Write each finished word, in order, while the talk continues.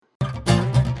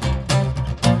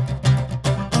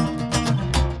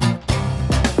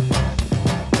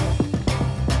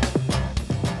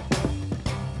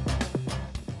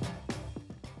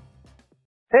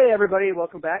Hey, everybody.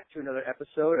 Welcome back to another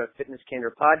episode of Fitness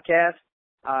Candor Podcast.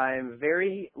 I'm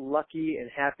very lucky and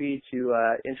happy to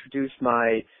introduce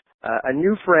a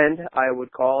new friend, I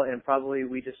would call, and probably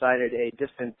we decided a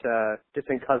distant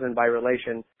cousin by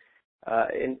relation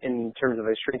in terms of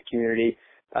a strength community.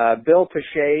 Bill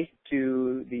Pache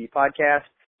to the podcast.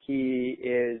 He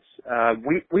is,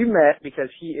 we met because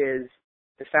he is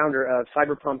the founder of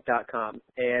cyberpump.com,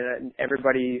 and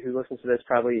everybody who listens to this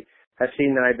probably has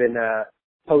seen that I've been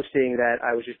posting that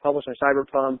I was just published on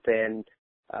Cyberpump, and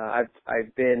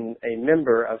I've been a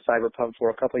member of Cyberpump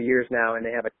for a couple of years now, and they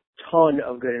have a ton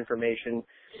of good information.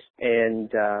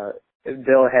 And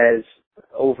Bill has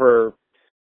over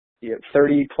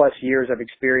 30 plus years of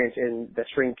experience in the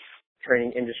strength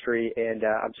training industry, and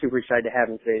I'm super excited to have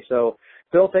him today. So,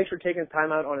 Bill, thanks for taking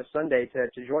time out on a Sunday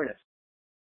to join us.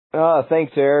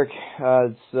 Thanks, Eric.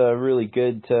 It's really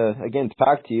good to again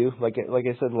talk to you. Like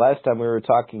I said last time we were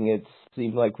talking, it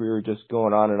seemed like we were just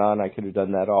going on and on. I could have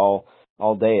done that all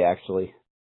day, actually.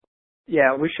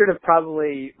 Yeah, we should have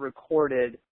probably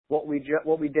recorded what we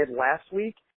did last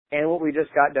week and what we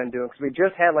just got done doing, because we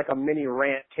just had like a mini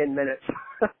rant, 10 minutes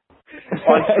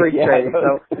on strength training.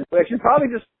 So we should probably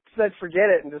just said forget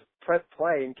it and just press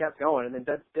play and kept going, and then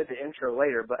did the intro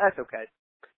later. But that's okay.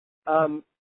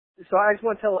 So I just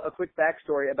want to tell a quick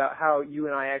backstory about how you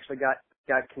and I actually got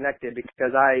connected,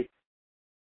 because I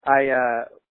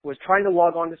was trying to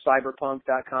log on to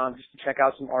cyberpump.com just to check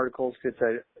out some articles, because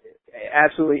it's a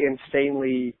absolutely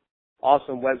insanely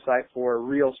awesome website for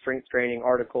real strength training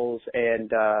articles and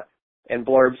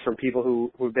blurbs from people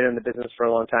who've been in the business for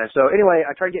a long time. So anyway,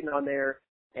 I tried getting on there,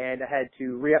 and I had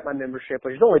to re-up my membership,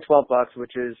 which is only $12,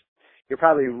 which is, you're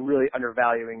probably really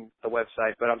undervaluing the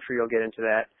website, but I'm sure you'll get into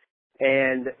that.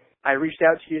 And I reached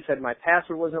out to you, said my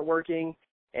password wasn't working,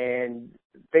 and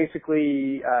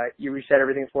basically you reset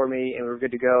everything for me, and we were good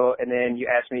to go. And then you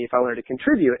asked me if I wanted to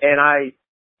contribute, and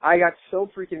I got so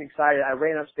freaking excited. I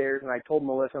ran upstairs and I told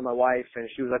Melissa, my wife, and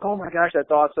she was like, "Oh my gosh, that's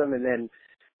awesome!" And then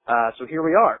so here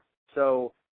we are.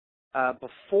 So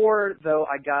before though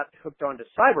I got hooked onto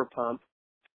Cyberpump,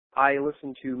 I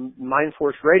listened to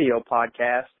Mindforce Radio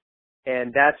podcast,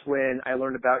 and that's when I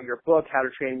learned about your book, How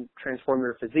to Transform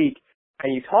Your Physique.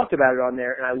 And you talked about it on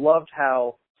there, and I loved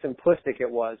how simplistic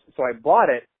it was. So I bought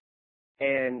it,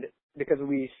 and because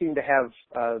we seem to have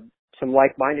some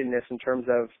like-mindedness in terms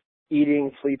of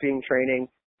eating, sleeping, training,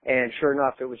 and sure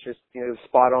enough, it was just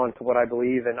spot on to what I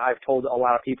believe, and I've told a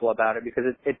lot of people about it, because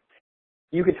it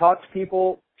you can talk to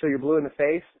people till you're blue in the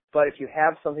face, but if you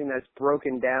have something that's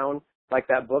broken down like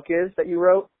that book is that you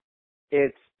wrote,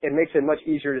 it makes it much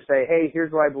easier to say, hey,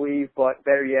 here's what I believe, but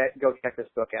better yet, go check this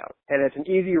book out. And it's an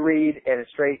easy read, and it's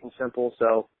straight and simple.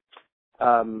 So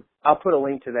I'll put a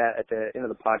link to that at the end of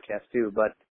the podcast too.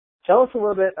 But tell us a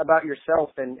little bit about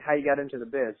yourself and how you got into the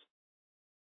biz.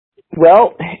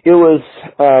 Well, it was,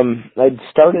 I'd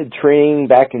started training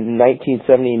back in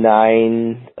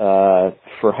 1979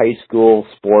 for high school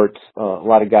sports. A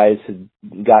lot of guys had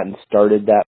gotten started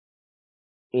that.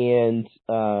 And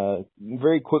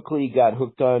very quickly got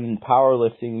hooked on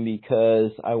powerlifting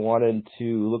because I wanted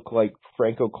to look like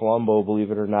Franco Columbu,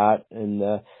 believe it or not. And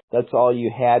that's all you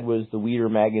had was the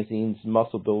Weider magazine's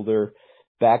Muscle Builder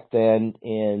back then.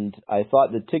 And I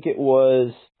thought the ticket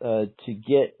was to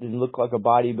get and look like a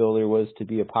bodybuilder was to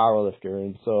be a powerlifter.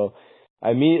 And so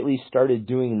I immediately started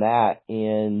doing that,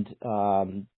 and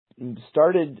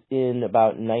started in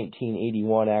about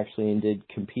 1981 actually, and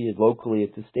competed locally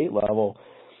at the state level.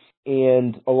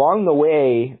 And along the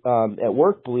way, at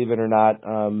work, believe it or not,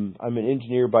 I'm an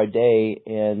engineer by day,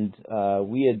 and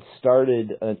we had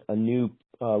started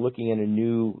looking at a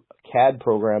new CAD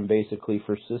program basically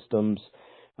for systems,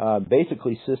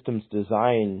 systems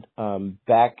design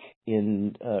back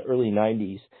in early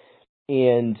 90s.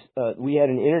 And we had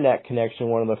an internet connection,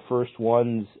 one of the first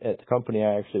ones at the company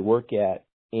I actually work at,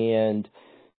 and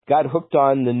got hooked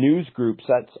on the news groups.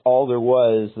 That's all there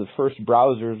was. The first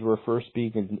browsers were first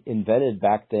being invented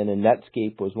back then, and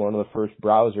Netscape was one of the first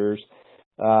browsers.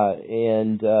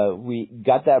 We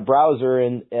got that browser,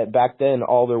 and back then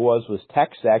all there was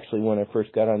text. Actually, when I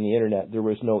first got on the internet, there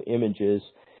was no images,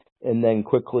 and then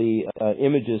quickly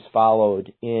images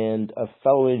followed. And a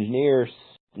fellow engineer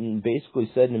basically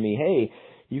said to me, "Hey,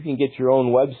 you can get your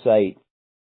own website."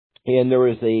 And there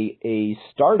was a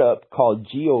startup called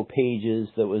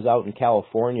GeoPages that was out in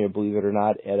California, believe it or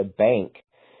not, at a bank.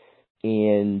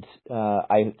 And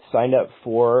I signed up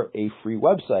for a free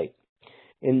website.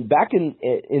 And back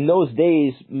in those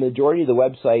days, majority of the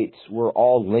websites were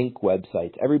all link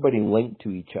websites. Everybody linked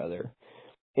to each other.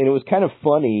 And it was kind of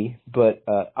funny, but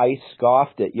I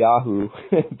scoffed at Yahoo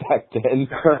back then.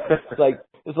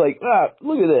 It's it's like,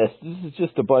 look at this. This is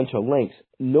just a bunch of links.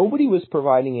 Nobody was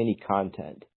providing any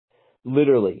content,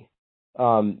 literally.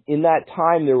 In that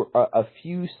time, there were a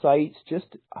few sites,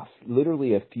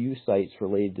 literally a few sites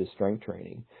related to strength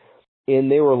training,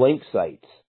 and they were link sites.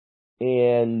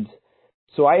 And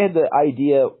so I had the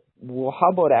idea, well,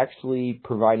 how about actually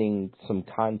providing some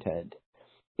content?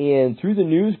 And through the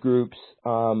news groups,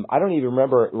 I don't even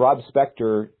remember, Rob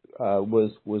Spector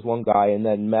was one guy, and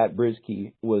then Matt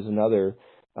Brisky was another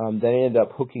that I ended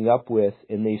up hooking up with,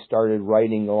 and they started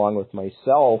writing along with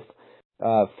myself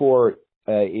for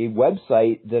a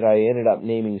website that I ended up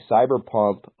naming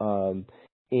Cyberpump,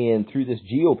 and through this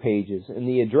GeoPages. And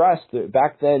the address,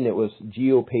 back then it was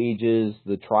GeoPages,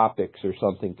 the Tropics or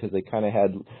something, because they kind of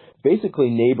had basically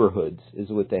neighborhoods is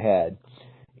what they had.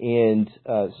 And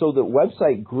so the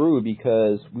website grew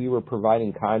because we were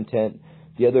providing content.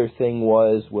 The other thing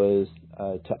was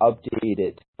to update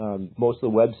it. Most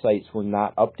of the websites were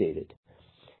not updated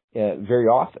very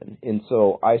often. And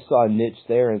so I saw a niche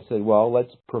there and said, well,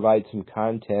 let's provide some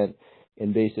content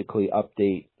and basically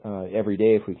update every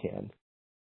day if we can.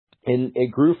 And it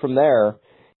grew from there,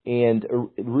 and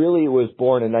really it was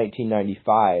born in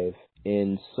 1995.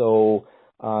 And so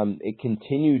it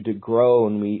continued to grow,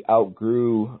 and we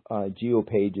outgrew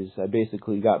GeoPages. I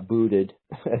basically got booted.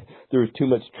 There was too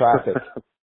much traffic.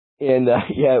 And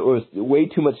it was way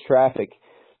too much traffic.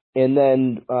 And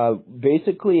then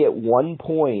basically at one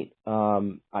point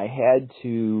I had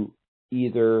to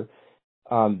either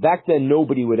back then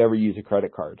nobody would ever use a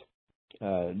credit card.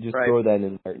 Just right. Throw that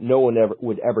in there. No one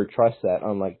would ever trust that,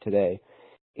 unlike today.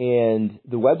 And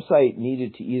the website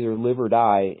needed to either live or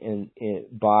die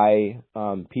by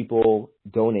people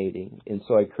donating. And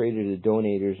so I created a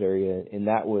donators area, and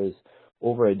that was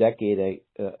over a decade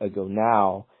ago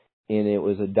now. And it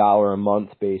was $1 a month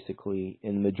basically.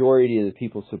 And the majority of the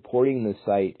people supporting the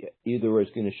site either was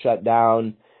going to shut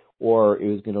down or it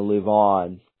was going to live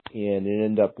on. And it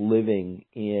ended up living,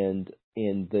 and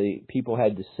the people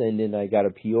had to send in. I got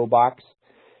a PO box,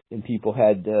 and people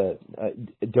had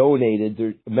donated.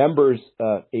 Their members,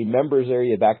 a members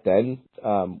area back then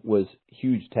was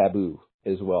huge taboo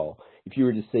as well. If you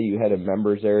were to say you had a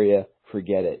members area,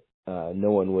 forget it.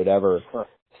 No one would ever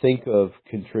think of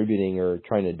contributing or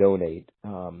trying to donate.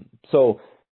 So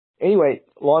anyway,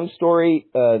 long story.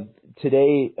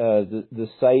 Today, the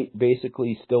site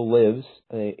basically still lives,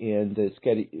 and it's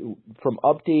from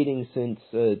updating since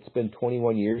it's been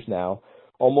 21 years now,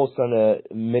 almost on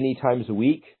many times a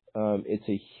week. It's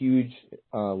a huge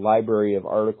library of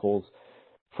articles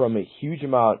from a huge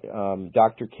amount.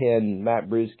 Dr. Ken, Matt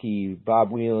Brisky,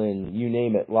 Bob Whelan, you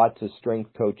name it, lots of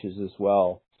strength coaches as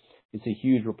well. It's a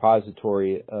huge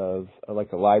repository of,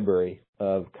 like a library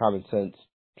of common sense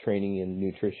training and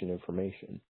nutrition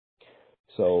information.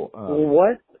 So,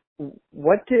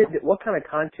 what kind of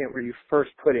content were you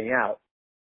first putting out?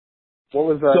 What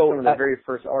was some of the very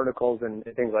first articles and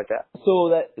things like that?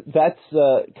 So that's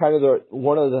kind of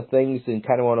one of the things, and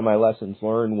kind of one of my lessons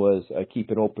learned was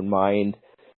keep an open mind,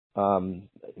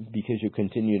 because you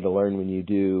continue to learn when you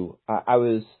do. I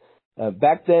was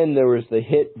back then there was the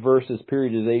hit versus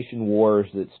periodization wars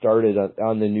that started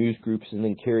on the news groups and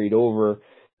then carried over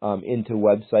into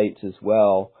websites as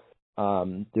well.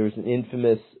 There was an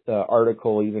infamous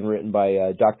article even written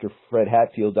by Dr. Fred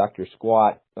Hatfield, Dr.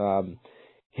 Squat,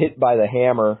 Hit by the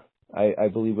Hammer, I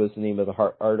believe was the name of the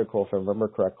article, if I remember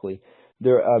correctly.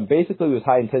 There basically was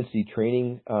high intensity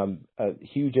training. A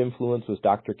huge influence was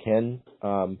Dr. Ken.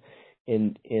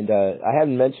 And I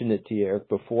haven't mentioned it to you, Eric,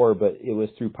 before, but it was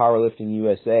through Powerlifting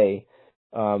USA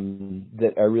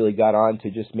that I really got on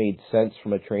to, just made sense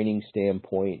from a training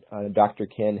standpoint. Dr.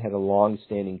 Ken had a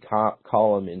long-standing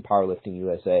column in Powerlifting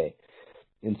USA.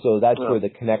 And so that's where the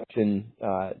connection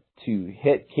to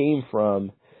HIT came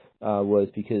from, was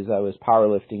because I was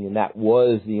powerlifting, and that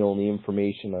was the only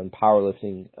information on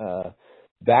powerlifting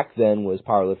back then was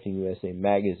Powerlifting USA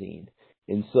magazine.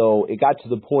 And so it got to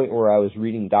the point where I was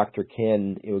reading Dr.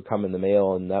 Ken, it would come in the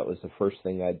mail, and that was the first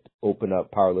thing. I'd open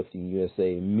up Powerlifting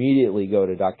USA, immediately go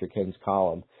to Dr. Ken's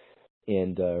column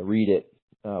and read it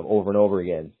over and over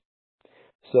again.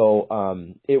 So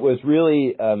it was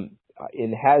really,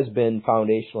 it has been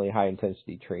foundationally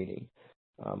high-intensity training.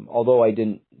 Although as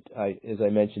I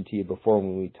mentioned to you before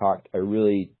when we talked, I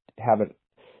really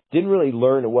didn't really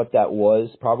learn what that was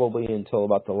probably until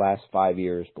about the last 5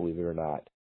 years, believe it or not.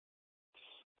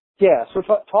 Yeah, so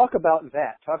talk about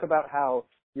that. Talk about how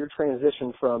your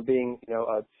transition from being,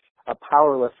 a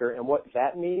power lifter and what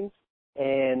that means,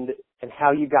 and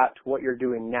how you got to what you're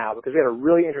doing now. Because we had a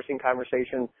really interesting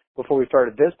conversation before we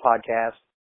started this podcast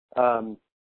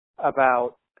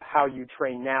about how you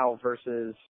train now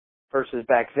versus versus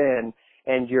back then,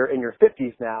 and you're in your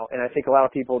 50s now. And I think a lot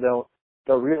of people don't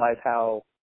realize how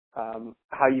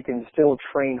you can still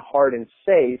train hard and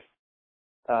safe,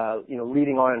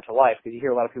 leading on into life. Because you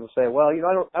hear a lot of people say, well,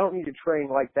 I don't need to train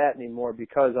like that anymore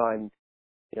because I'm,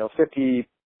 50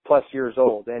 plus years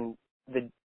old. And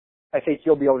I think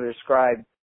you'll be able to describe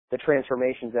the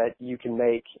transformations that you can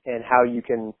make and how you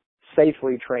can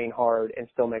safely train hard and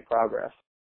still make progress.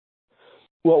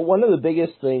 Well, one of the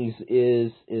biggest things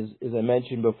is as I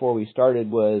mentioned before we started,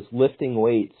 was lifting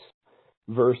weights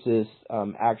versus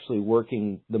actually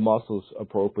working the muscles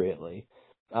appropriately.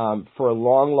 For a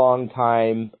long, long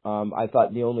time, I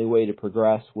thought the only way to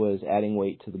progress was adding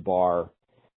weight to the bar.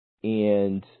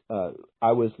 And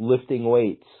I was lifting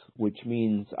weights, which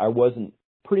means I wasn't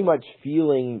pretty much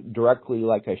feeling directly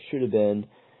like I should have been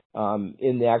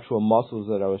in the actual muscles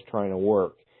that I was trying to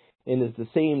work. And at the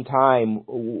same time,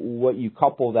 what you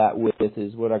couple that with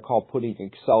is what I call putting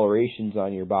accelerations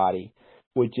on your body,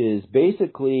 which is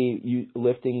basically you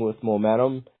lifting with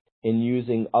momentum and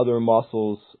using other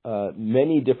muscles,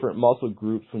 many different muscle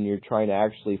groups when you're trying to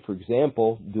actually, for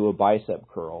example, do a bicep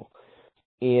curl.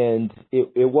 And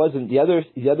it wasn't the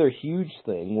other huge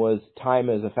thing was time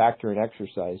as a factor in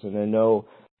exercise. And I know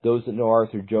those that know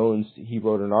Arthur Jones, he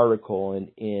wrote an article,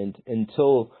 and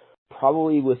until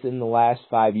probably within the last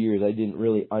 5 years, I didn't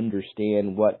really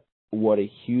understand what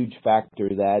a huge factor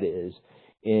that is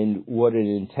and what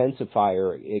an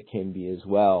intensifier it can be as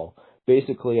well.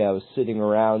 Basically, I was sitting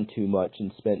around too much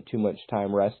and spent too much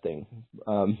time resting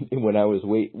when I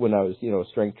was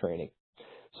strength training.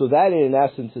 So that in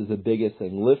essence is the biggest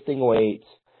thing. Lifting weights,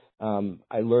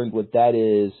 I learned what that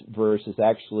is versus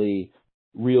actually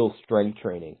real strength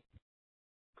training.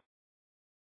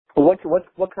 What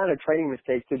kind of training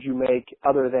mistakes did you make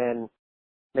other than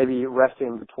maybe resting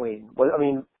in between?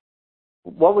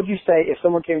 What would you say if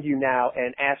someone came to you now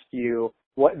and asked you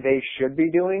what they should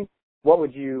be doing? What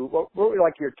would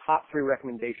like your top 3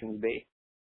 recommendations be?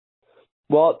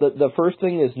 Well, the first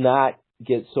thing is not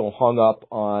get so hung up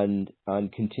on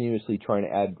continuously trying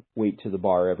to add weight to the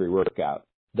bar every workout.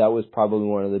 That was probably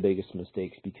one of the biggest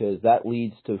mistakes, because that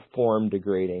leads to form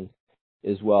degrading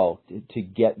as well to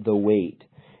get the weight.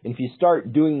 And if you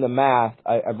start doing the math,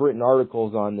 I've written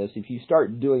articles on this. If you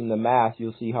start doing the math,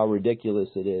 you'll see how ridiculous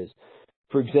it is.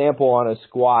 For example, on a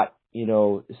squat,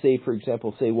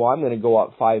 say, well, I'm going to go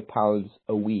up 5 pounds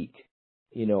a week,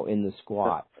 in the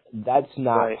squat. That's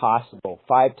not right. possible.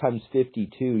 5 times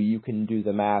 52, you can do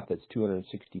the math, that's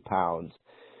 260 pounds.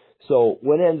 So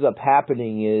what ends up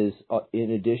happening is,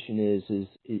 in addition, is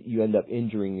you end up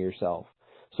injuring yourself.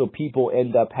 So people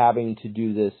end up having to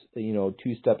do this, 2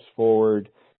 steps forward,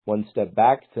 1 step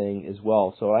back thing as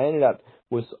well. So I ended up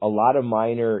with a lot of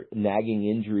minor nagging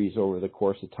injuries over the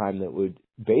course of time that would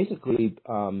basically,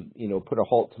 put a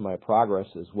halt to my progress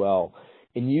as well.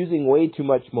 And using way too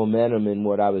much momentum in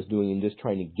what I was doing and just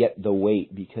trying to get the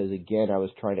weight, because again, I was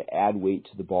trying to add weight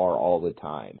to the bar all the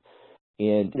time.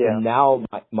 And now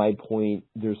my point,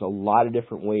 there's a lot of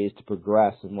different ways to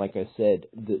progress. And like I said,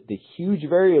 the huge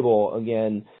variable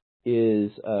again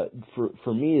is,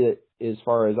 for me, that as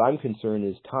far as I'm concerned,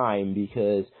 is time,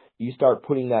 because you start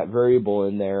putting that variable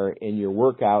in there and your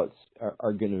workouts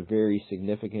are going to vary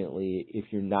significantly if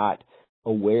you're not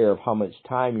aware of how much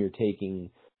time you're taking,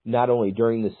 not only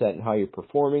during the set and how you're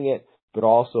performing it, but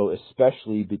also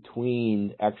especially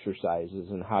between exercises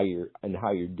and how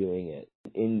you're doing it.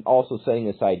 And also setting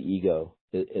aside ego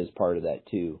is part of that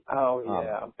too. Oh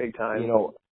yeah, big time.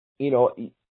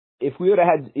 If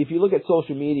you look at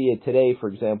social media today, for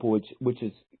example, which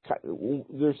is,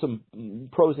 there's some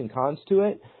pros and cons to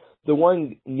it. The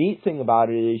one neat thing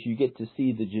about it is you get to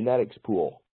see the genetics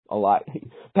pool a lot.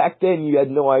 Back then, you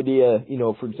had no idea,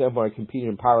 for example, when I competed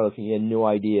in powerlifting, you had no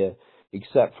idea,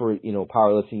 except for,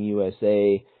 Powerlifting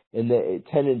USA, and it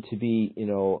tended to be,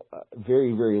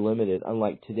 very, very limited.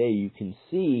 Unlike today, you can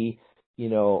see,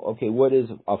 okay, what is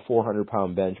a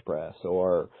 400-pound bench press,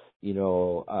 or, a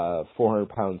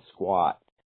 400-pound squat?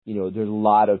 There's a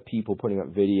lot of people putting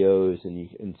up videos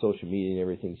and social media and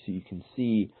everything, so you can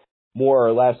see more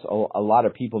or less a lot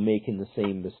of people making the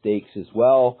same mistakes as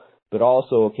well. But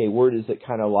also, okay, where does it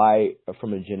kind of lie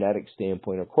from a genetic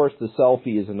standpoint? Of course, the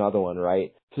selfie is another one,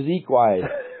 right? Physique-wise,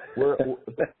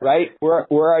 right? Where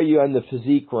are you on the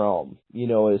physique realm?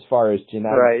 As far as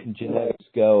genetics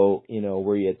go,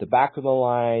 were you at the back of the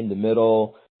line, the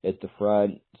middle, at the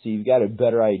front? So you've got a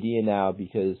better idea now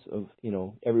because of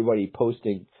everybody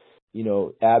posting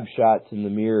ab shots in the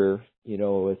mirror,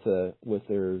 with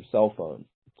their cell phone.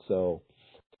 So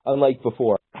unlike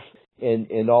before.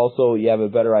 and also you have a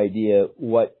better idea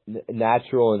what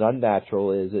natural and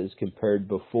unnatural is as compared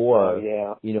before. Oh,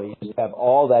 yeah. You know, you just have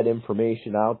all that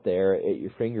information out there at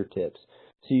your fingertips.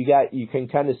 So you can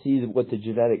kind of see what the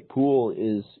genetic pool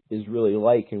is really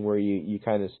like and where you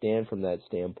kind of stand from that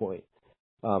standpoint.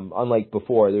 Unlike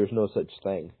before, there's no such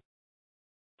thing.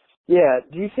 Yeah.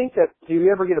 Do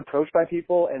you ever get approached by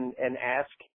people and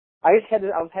ask? I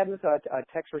was having this a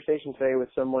text conversation today with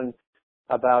someone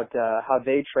about how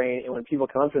they train, and when people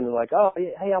come up to them, they're like, "Oh,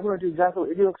 hey, I want to do exactly what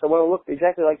you're doing because I want to look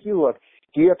exactly like you look."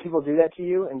 Do you have people do that to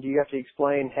you, and do you have to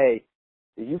explain, "Hey,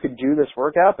 you could do this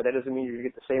workout, but that doesn't mean you're going to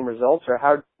get the same results"? Or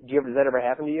does that ever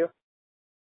happen to you?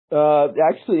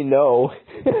 Actually, no,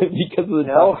 because of the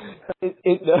No.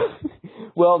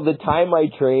 Well, the time I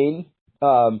train.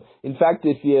 In fact,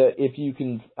 if you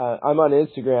can, I'm on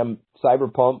Instagram,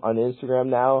 Cyberpump on Instagram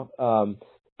now.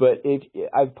 But if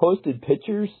I've posted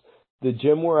pictures, the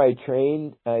gym where I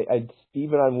train, I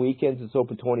even on weekends it's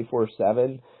open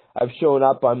 24/7. I've shown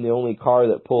up. I'm the only car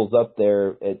that pulls up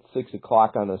there at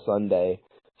 6:00 on a Sunday.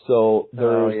 So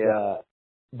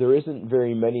there isn't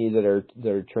very many that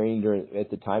are training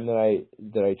at the time that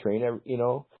I train. You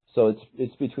know, so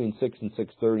it's between 6 and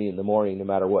 6:30 in the morning, no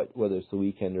matter whether it's the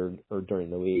weekend or during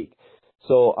the week.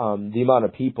 So the amount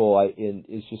of people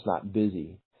is just not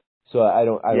busy. So I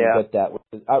don't get that,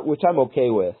 which I'm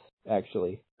okay with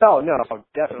actually. Oh no,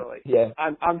 definitely. Yeah.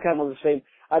 I'm kind of the same.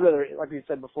 I'd rather, like you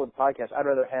said before the podcast, I'd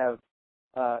rather have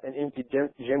an empty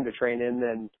gym to train in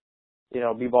than,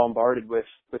 be bombarded with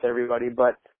everybody.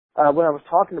 But when I was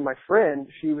talking to my friend,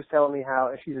 she was telling me how,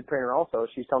 and she's a trainer also,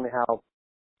 she's telling me how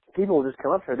people will just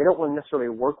come up to her. They don't want to necessarily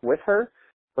work with her,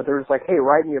 but they're just like, "Hey,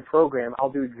 write me a program.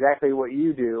 I'll do exactly what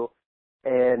you do,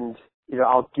 and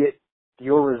I'll get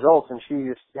your results." And she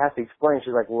just has to explain.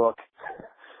 She's like, "Look,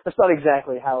 that's not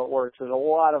exactly how it works. There's a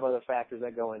lot of other factors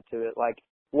that go into it. Like,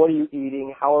 what are you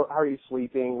eating? How are you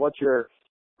sleeping? What's your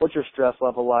stress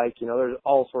level like? There's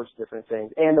all sorts of different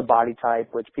things, and the body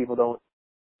type, which people don't.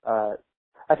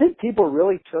 I think people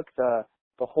really took the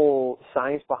whole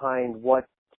science behind what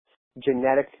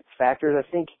genetic factors. I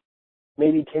think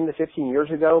maybe 10 to 15 years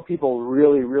ago, people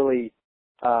really, really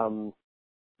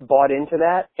bought into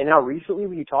that. And now recently,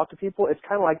 when you talk to people, it's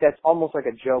kind of like that's almost like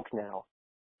a joke now.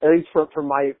 At least from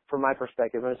my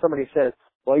perspective. When somebody says,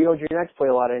 "Well, genetics play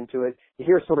a lot into it," you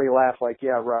hear somebody laugh like,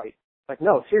 "Yeah, right." Like,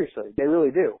 no, seriously, they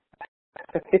really do.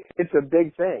 It's a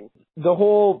big thing. The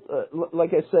whole,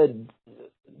 like I said,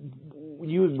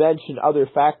 you had mentioned other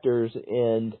factors,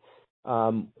 and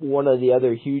one of the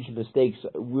other huge mistakes,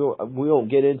 we won't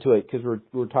get into it because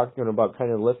we're talking about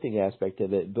kind of the lifting aspect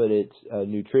of it, but it's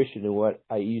nutrition and what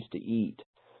I used to eat.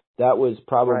 That was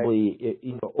probably,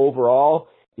 overall,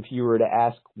 if you were to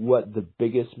ask what the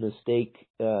biggest mistake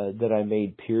that I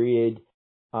made, period,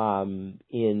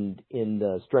 in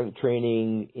the strength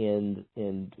training and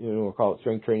we'll call it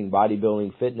strength training,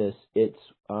 bodybuilding, fitness, it's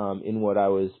in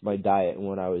my diet and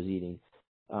what I was eating.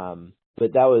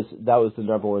 But that was the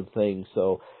number one thing.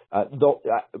 So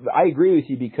I agree with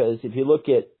you, because if you look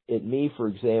at me, for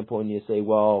example, and you say,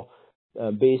 well,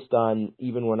 based on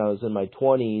even when I was in my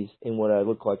 20s and what I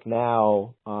look like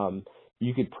now,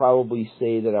 you could probably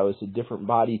say that I was a different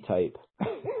body type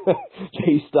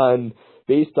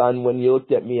based on when you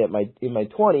looked at me in my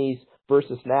 20s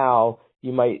versus now.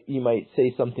 You might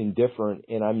say something different,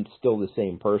 and I'm still the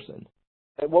same person.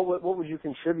 And what would you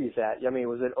contribute that? I mean,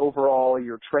 was it overall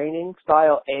your training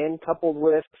style and coupled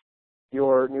with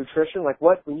your nutrition? Like,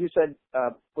 when you said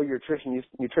what your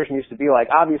nutrition used to be like,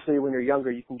 obviously when you're younger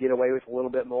you can get away with a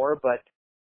little bit more, but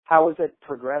how has it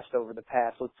progressed over the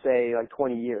past, let's say, like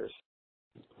 20 years?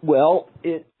 Well,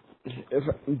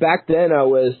 back then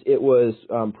it was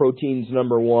protein's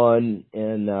number one,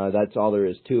 and that's all there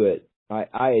is to it.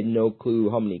 I had no clue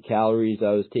how many calories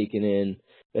I was taking in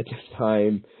at the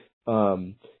time.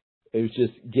 It was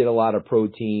just get a lot of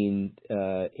protein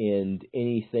and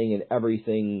anything and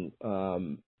everything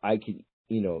I could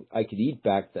eat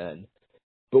back then.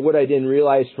 But what I didn't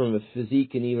realize from a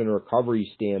physique and even recovery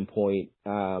standpoint,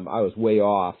 I was way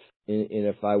off. And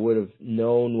if I would have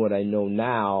known what I know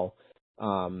now,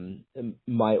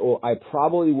 I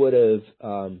probably would have,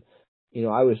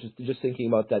 I was just thinking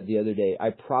about that the other day.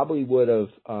 I probably would have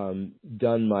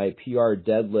done my PR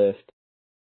deadlift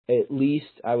at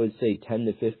least, I would say, 10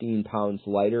 to 15 pounds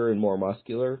lighter and more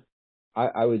muscular.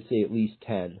 I would say at least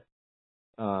 10.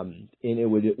 And it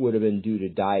would have been due to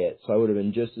diet. So I would have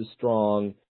been just as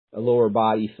strong, a lower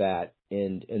body fat,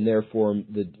 and therefore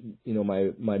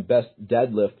my best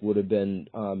deadlift would have been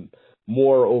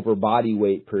more over body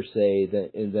weight per se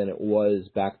than it was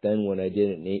back then when I did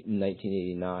it in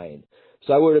 1989.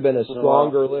 So I would have been a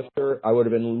stronger lifter. I would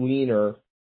have been leaner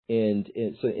and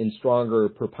stronger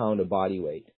per pound of body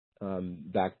weight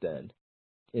back then.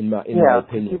 In my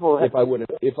opinion,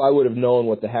 if I would have known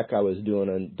what the heck I was doing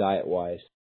on diet wise.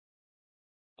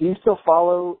 Do you still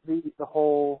follow the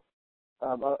whole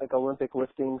like Olympic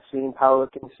lifting scene,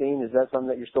 powerlifting scene? Is that something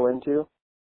that you're still into?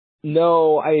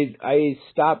 No, I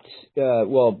stopped.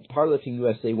 Powerlifting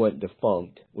USA went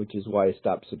defunct, which is why I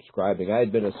stopped subscribing. I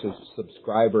had been a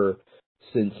subscriber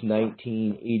since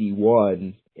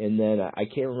 1981, and then I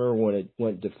can't remember when it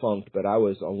went defunct, but I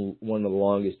was on one of the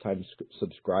longest time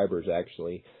subscribers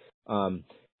actually.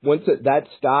 Once that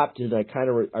stopped, and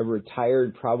I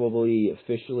retired probably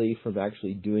officially from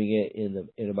actually doing it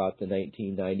in about the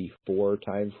 1994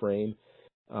 time frame.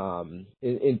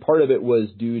 And part of it was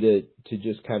due to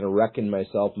just kind of wrecking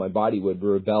myself. My body would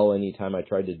rebel anytime I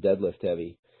tried to deadlift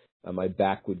heavy. My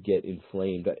back would get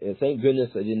inflamed. Thank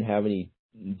goodness I didn't have any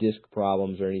disc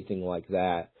problems or anything like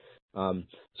that.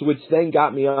 So which then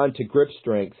got me on to grip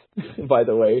strength, by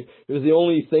the way. It was the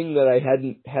only thing that I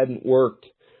hadn't worked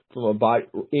from a body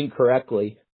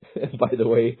incorrectly, by the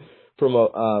way, from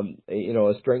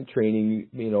a strength training,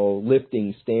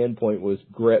 lifting standpoint was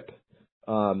grip.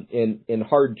 And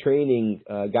hard training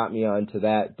got me onto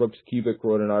that. Brooks Kubik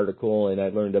wrote an article, and I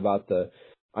learned about the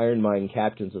Iron Mind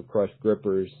Captains of Crushed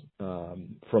Grippers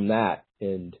from that,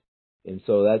 and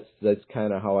so that's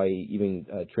kind of how I even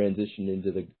transitioned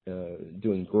into the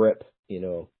doing grip,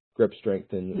 grip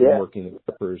strength and working the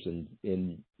grippers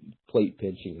and plate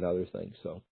pinching and other things.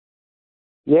 So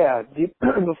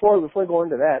before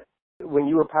going to that, when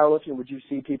you were powerlifting, would you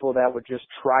see people that would just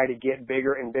try to get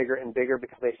bigger and bigger and bigger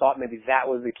because they thought maybe that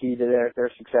was the key to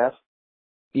their success?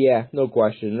 Yeah, no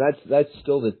question. That's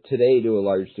still today to a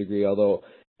large degree, although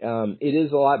it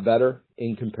is a lot better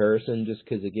in comparison just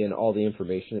because, again, all the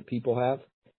information that people have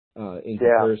in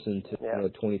comparison to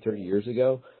 20, 30 years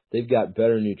ago. They've got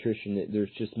better nutrition. There's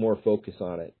just more focus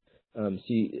on it.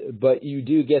 But you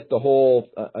do get the whole,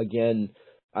 again,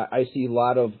 I see a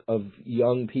lot of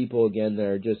young people, again, that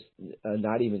are just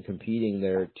not even competing.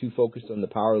 They're too focused on the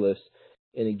power lifts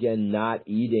and, again, not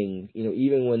eating,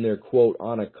 even when they're, quote,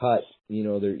 on a cut,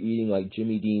 they're eating like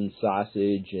Jimmy Dean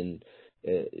sausage and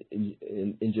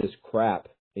just crap,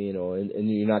 and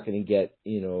you're not going to get,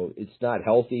 it's not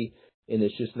healthy and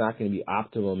it's just not going to be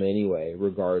optimum anyway,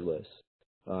 regardless.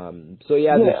 That's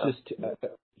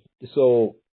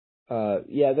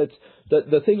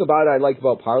the thing about it I like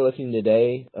about powerlifting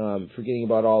today, forgetting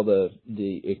about all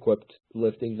the equipped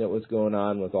lifting that was going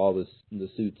on with all the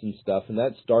suits and stuff, and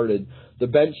that started, the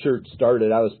bench shirt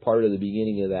started, I was part of the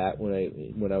beginning of that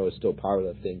when I was still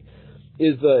powerlifting,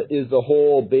 is the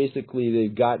whole, basically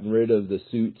they've gotten rid of the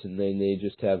suits and then they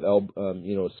just have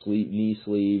knee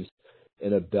sleeves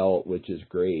and a belt, which is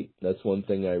great. That's one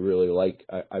thing I really like.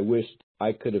 I wished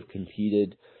I could have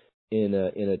competed in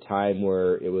a time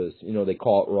where it was, they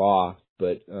call it raw,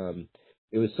 but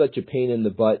it was such a pain in the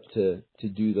butt to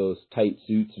do those tight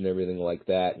suits and everything like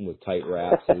that, and with tight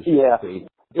wraps. It was crazy.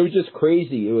 It was just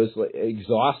crazy. It was like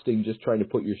exhausting just trying to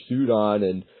put your suit on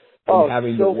and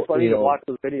having so funny to watch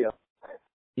the video.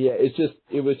 Yeah,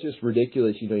 it was just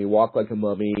ridiculous. You walk like a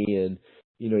mummy, and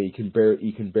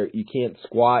you can't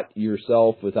squat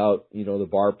yourself without the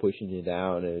bar pushing you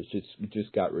down, and it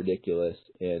just got ridiculous.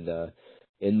 And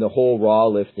the whole raw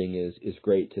lifting is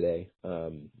great today.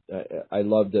 I'm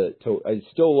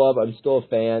still a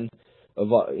fan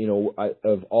of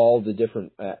all the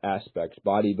different aspects: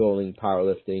 bodybuilding,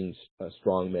 powerlifting,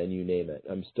 strongman, you name it.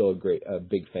 I'm still a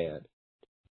big fan.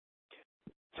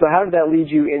 So how did that lead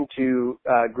you into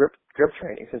grip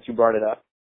training, since you brought it up?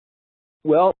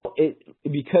 Well,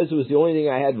 because it was the only thing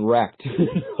I had wrecked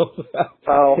in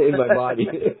my body.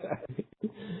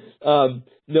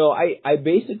 No, I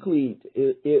basically,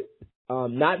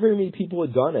 not very many people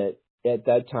had done it at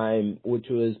that time, which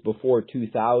was before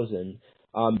 2000.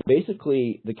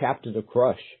 Basically, the Captain of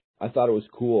Crush. I thought it was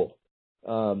cool.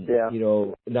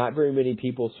 Not very many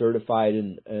people certified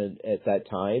at that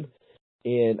time.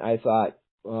 And I thought,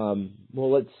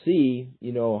 well, let's see,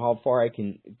 how far I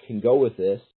can go with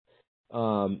this.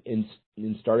 And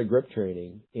started grip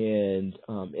training, and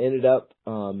ended up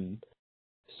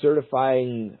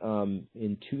certifying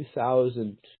in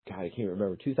 2000. God, I can't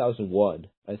remember. 2001,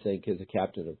 I think, as a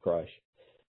Captain of Crush.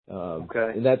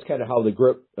 And that's kind of how the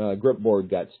grip board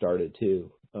got started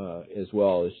too, as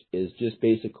well, is just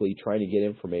basically trying to get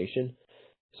information.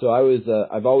 So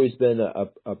I've always been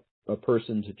a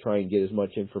person to try and get as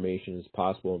much information as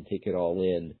possible and take it all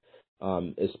in.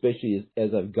 especially as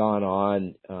I've gone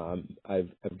on,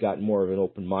 I've gotten more of an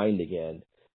open mind again.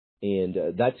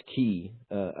 And that's key.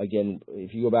 Again,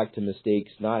 if you go back to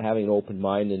mistakes, not having an open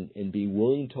mind and be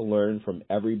willing to learn from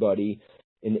everybody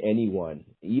and anyone,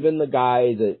 even the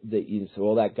guy that you say,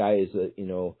 well, that guy is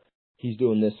he's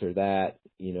doing this or that,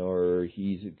 or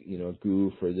he's a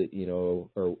goof or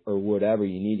or whatever.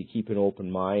 You need to keep an open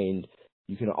mind.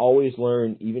 You can always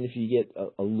learn, even if you get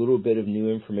a little bit of new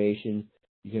information.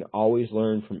 You can always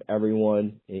learn from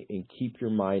everyone and keep your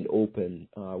mind open.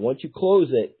 Once you close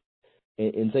it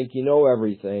and think you know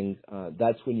everything,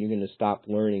 that's when you're going to stop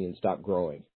learning and stop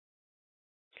growing.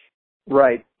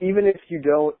 Right. Even if you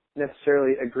don't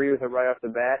necessarily agree with it right off the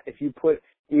bat, I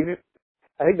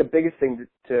think the biggest thing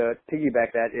to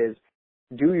piggyback that is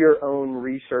do your own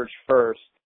research first,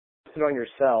 put it on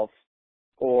yourself,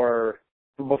 or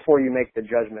before you make the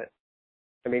judgment.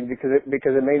 I mean, because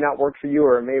it may not work for you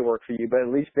or it may work for you, but at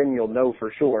least then you'll know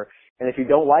for sure. And if you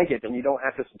don't like it, then you don't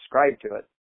have to subscribe to it.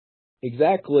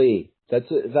 Exactly.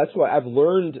 That's why I've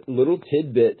learned little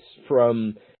tidbits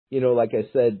from, like I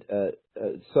said,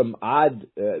 some odd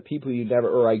people you never,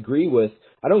 or I agree with.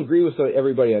 I don't agree with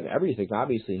everybody on everything.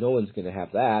 Obviously, no one's going to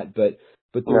have that, but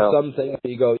there's some things that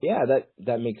you go, yeah,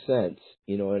 that makes sense,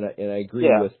 and I agree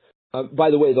with.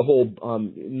 By the way, the whole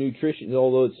nutrition,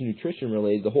 although it's nutrition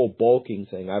related, the whole bulking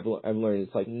thing, I've learned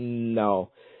it's like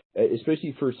no,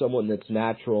 especially for someone that's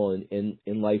natural and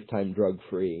lifetime drug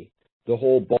free. The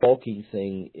whole bulking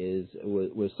thing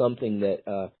was something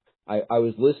that I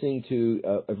was listening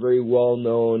to a very well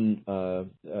known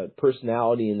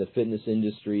personality in the fitness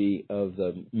industry, of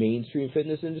the mainstream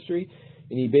fitness industry,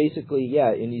 and he basically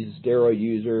and he's a steroid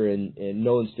user and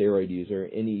known steroid user,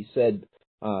 and he said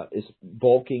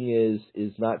bulking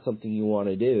is not something you want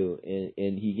to do,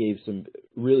 and he gave some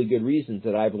really good reasons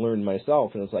that I've learned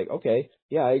myself, and I was like, okay,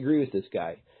 yeah, I agree with this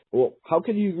guy. Well, how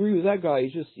can you agree with that guy?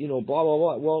 He's just, blah, blah,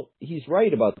 blah. Well, he's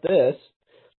right about this,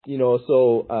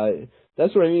 so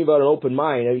that's what I mean about an open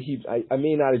mind. I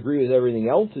may not agree with everything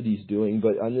else that he's doing,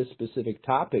 but on this specific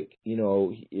topic,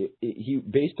 he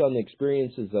based on the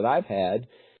experiences that I've had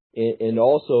and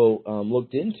also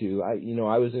looked into, I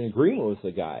was in agreement with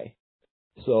the guy.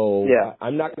 So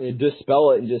I'm not going to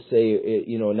dispel it and just say,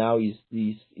 now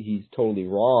he's totally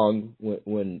wrong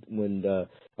when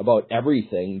about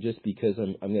everything, just because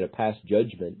I'm going to pass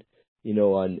judgment,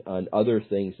 on other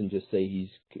things and just say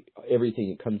everything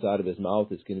that comes out of his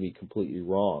mouth is going to be completely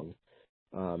wrong.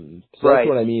 That's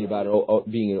what I mean about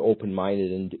being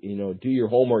open-minded and, do your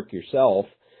homework yourself,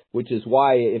 which is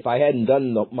why if I hadn't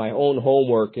done my own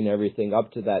homework and everything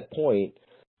up to that point,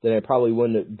 then I probably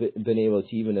wouldn't have been able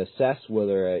to even assess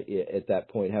whether at that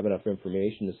point have enough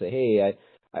information to say, hey,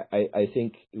 I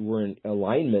think we're in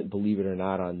alignment, believe it or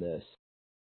not, on this.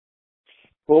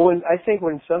 Well, when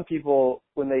some people,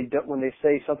 when they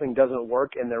say something doesn't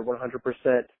work and they're 100%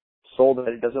 sold that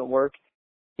it doesn't work,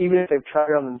 even if they've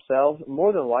tried it on themselves,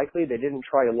 more than likely they didn't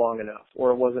try it long enough or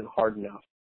it wasn't hard enough.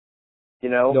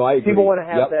 No, I agree. People want to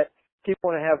have that. People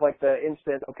want to have like the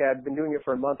instant. Okay, I've been doing it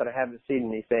for a month and I haven't seen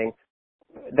anything.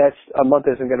 That's a month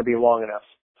isn't going to be long enough.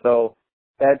 So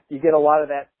that you get a lot of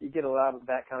that. You get a lot of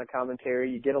that kind of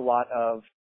commentary. You get a lot of.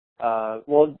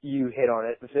 Well, you hit on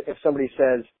it. If somebody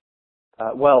says,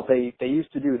 well, they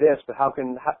used to do this, but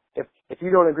if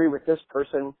you don't agree with this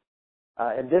person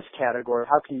in this category,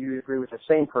 how can you agree with the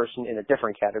same person in a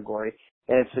different category?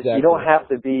 And it's exactly. You don't have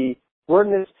to be. We're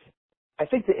in this. I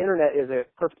think the internet is a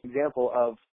perfect example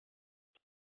of.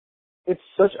 It's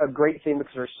such a great thing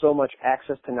because there's so much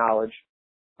access to knowledge,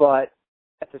 but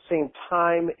at the same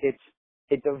time,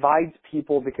 it divides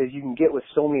people because you can get with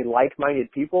so many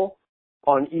like-minded people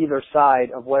on either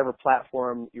side of whatever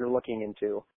platform you're looking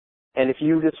into. And if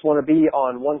you just want to be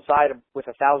on one side with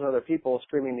 1,000 other people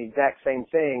screaming the exact same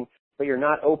thing, but you're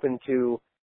not open to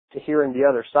hearing the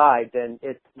other side, then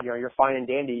you're fine and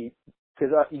dandy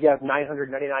because you have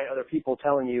 999 other people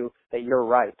telling you that you're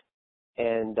right.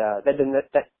 And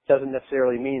that doesn't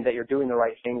necessarily mean that you're doing the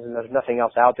right things, and there's nothing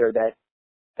else out there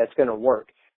that's going to work.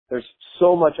 There's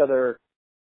so much other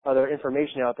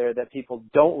information out there that people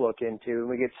don't look into, and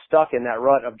we get stuck in that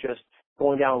rut of just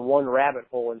going down one rabbit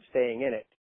hole and staying in it,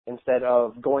 instead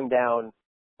of going down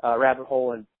a rabbit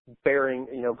hole and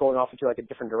going off into like a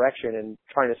different direction and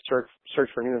trying to search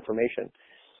for new information.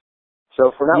 So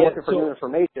if we're not looking for new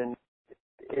information,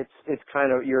 it's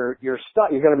kind of you're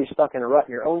stuck. You're going to be stuck in a rut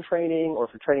in your own training, or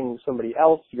if you're training somebody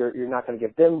else, you're not going to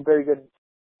give them very good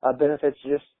benefits.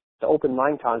 Just the open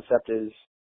mind concept is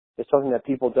something that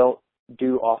people don't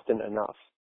do often enough.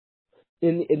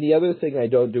 And the other thing I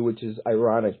don't do, which is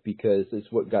ironic because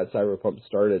it's what got Cyberpump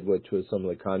started, which was some of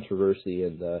the controversy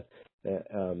and the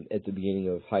at the beginning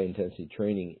of high intensity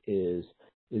training is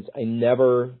I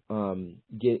never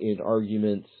get in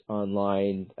arguments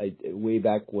online. Way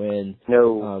back when,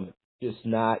 No. just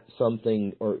not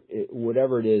something or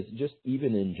whatever it is, just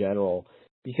even in general,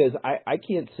 because I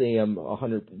can't say I'm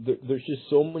 100. There's just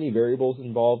so many variables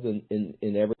involved in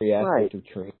every aspect Right. of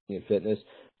training and fitness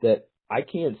that I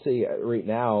can't say right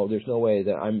now. There's no way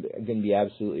that I'm going to be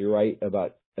absolutely right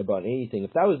about anything.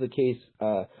 If that was the case,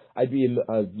 I'd be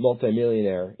a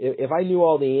multimillionaire. If I knew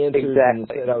all the answers and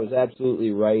Exactly. said I was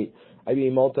absolutely right, I'd be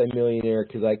a multimillionaire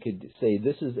because I could say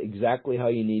this is exactly how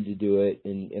you need to do it,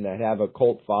 and I'd have a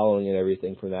cult following and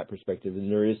everything from that perspective,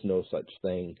 and there is no such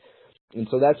thing. And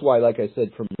so that's why, like I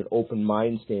said, from an open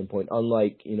mind standpoint,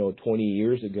 unlike 20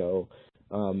 years ago,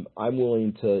 I'm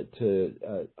willing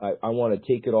I want to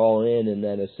take it all in and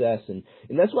then assess, and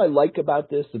that's what I like about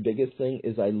this. The biggest thing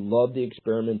is I love the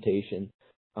experimentation.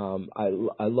 I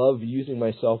love using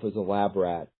myself as a lab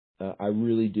rat. I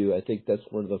really do. I think that's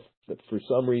one of for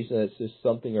some reason, it's just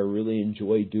something I really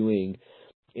enjoy doing,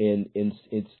 and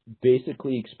it's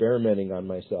basically experimenting on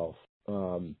myself,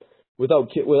 without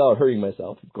hurting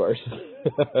myself, of course.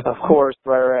 Of course.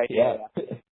 Right. Yeah.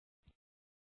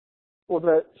 Well,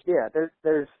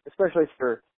 there's especially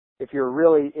if you're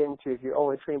really if you're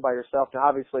only training by yourself. Now,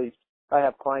 obviously, I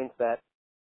have clients that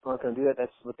aren't going to do that.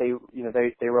 That's what they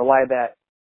rely that.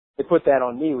 They put that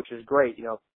on me, which is great.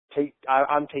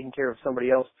 I'm taking care of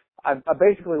somebody else. I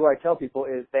basically what I tell people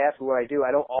is they ask me what I do.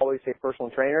 I don't always say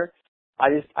personal trainer.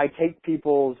 I take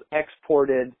people's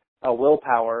exported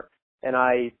willpower and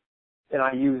I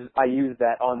use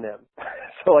that on them.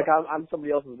 So like I'm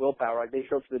somebody else's willpower. Like they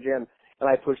show up to the gym and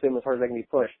I push them as hard as I can be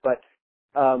pushed. But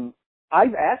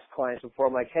I've asked clients before.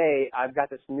 I'm like, hey, I've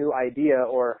got this new idea,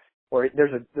 or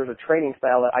there's a training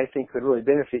style that I think could really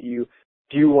benefit you.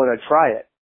 Do you want to try it?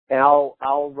 And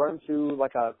I'll run through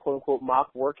like a quote unquote mock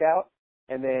workout,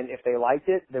 and then if they liked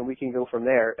it, then we can go from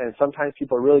there. And sometimes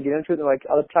people really get into it. They're like,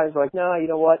 other times they're like, nah, you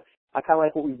know what? I kind of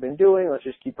like what we've been doing. Let's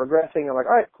just keep progressing. I'm like,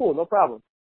 all right, cool, no problem.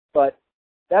 But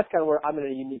that's kind of where I'm in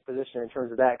a unique position in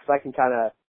terms of that, because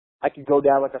I could go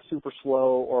down like a super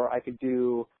slow, or I could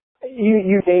do,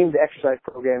 you name the exercise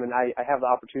program, and I have the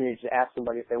opportunity to ask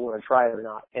somebody if they want to try it or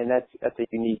not. And that's a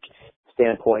unique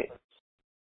standpoint.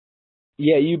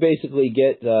 Yeah, you basically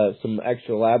get some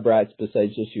extra lab rats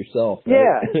besides just yourself, right?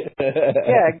 Yeah.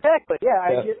 Yeah, exactly.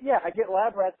 I get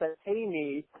lab rats that pay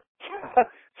me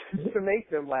to make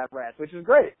them lab rats, which is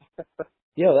great.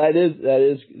 Yeah,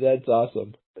 that's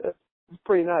awesome. It's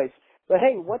pretty nice. But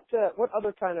hey, what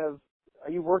other kind of, are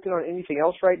you working on anything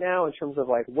else right now in terms of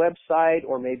like website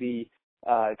or maybe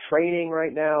training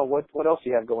right now? What else do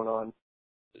you have going on?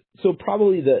 So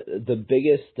probably the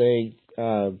biggest thing,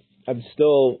 I'm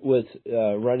still with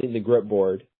running the grip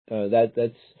board. That's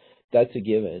a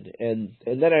given, and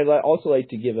then I also like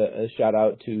to give a shout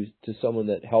out to someone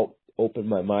that helped open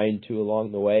my mind to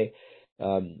along the way.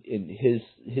 And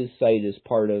his site is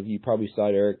part of, you probably saw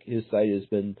it, Eric. His site has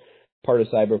been part of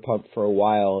Cyberpump for a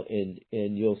while, and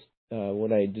you'll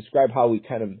when I describe how we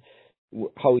kind of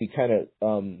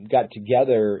got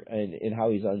together and how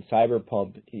he's on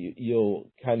Cyberpump, you'll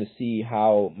kind of see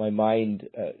how my mind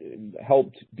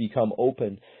helped become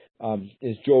open.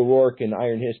 Is Joe Rourke in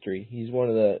Iron History. He's one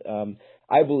of the,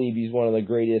 I believe he's one of the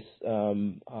greatest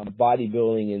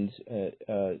bodybuilding and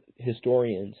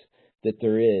historians that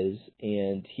there is,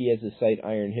 and he has a site,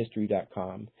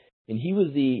 ironhistory.com. And he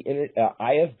was the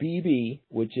IFBB,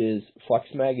 which is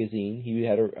Flex Magazine. He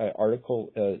had an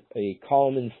article, a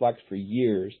column in Flex for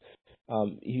years.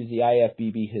 He was the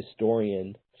IFBB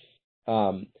historian.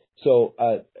 So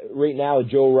right now,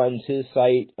 Joe runs his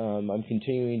site. I'm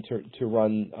continuing to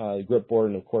run Gripboard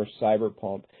and, of course,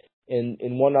 Cyberpump.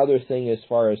 And one other thing as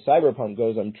far as Cyberpump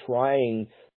goes, I'm trying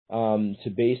to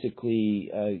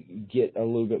basically get a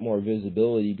little bit more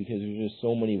visibility, because there's just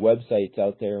so many websites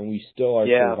out there, and we still are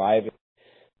surviving.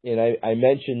 And I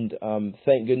mentioned,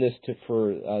 thank goodness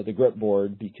for the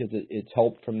Gripboard, because it's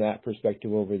helped from that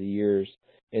perspective over the years.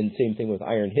 And same thing with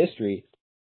Iron History.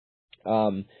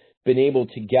 Been able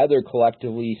together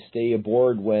collectively stay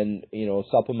aboard when,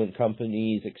 supplement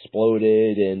companies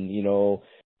exploded and,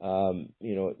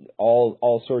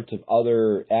 all sorts of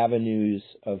other avenues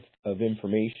of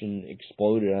information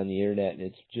exploded on the internet, and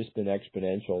it's just been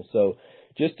exponential. So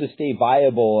just to stay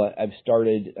viable, I've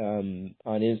started on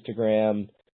Instagram,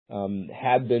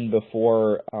 have been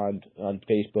before on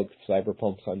Facebook.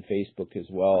 Cyberpump's on Facebook as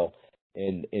well,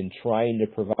 and trying to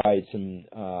provide some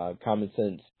common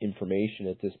sense information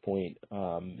at this point,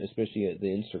 especially at the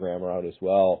Instagram route as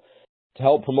well, to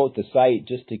help promote the site,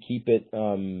 just to keep it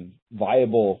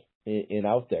viable and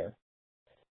out there.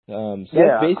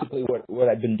 That's basically what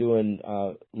I've been doing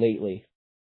lately.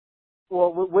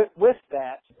 Well, with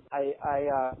that,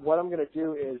 I what I'm going to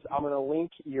do is I'm going to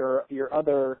link your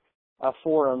other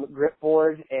forum,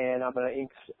 Gripboard, and I'm going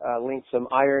to link some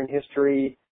Iron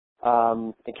History,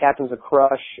 and Captains of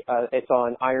Crush. It's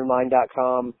on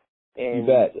ironmind.com, and you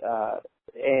bet.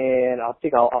 And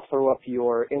I'll throw up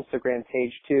your Instagram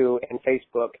page too and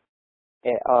Facebook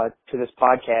to this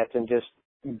podcast, and just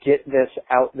get this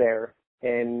out there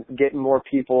and get more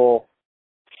people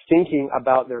thinking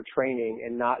about their training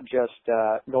and not just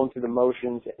going through the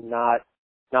motions and not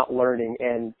learning.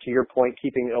 And to your point,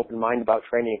 keeping an open mind about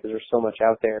training, because there's so much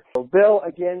out there. So Bill,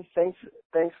 again,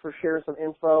 thanks for sharing some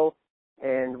info,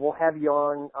 and we'll have you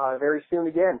on very soon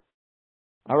again.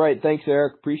 All right. Thanks,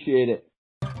 Eric. Appreciate it.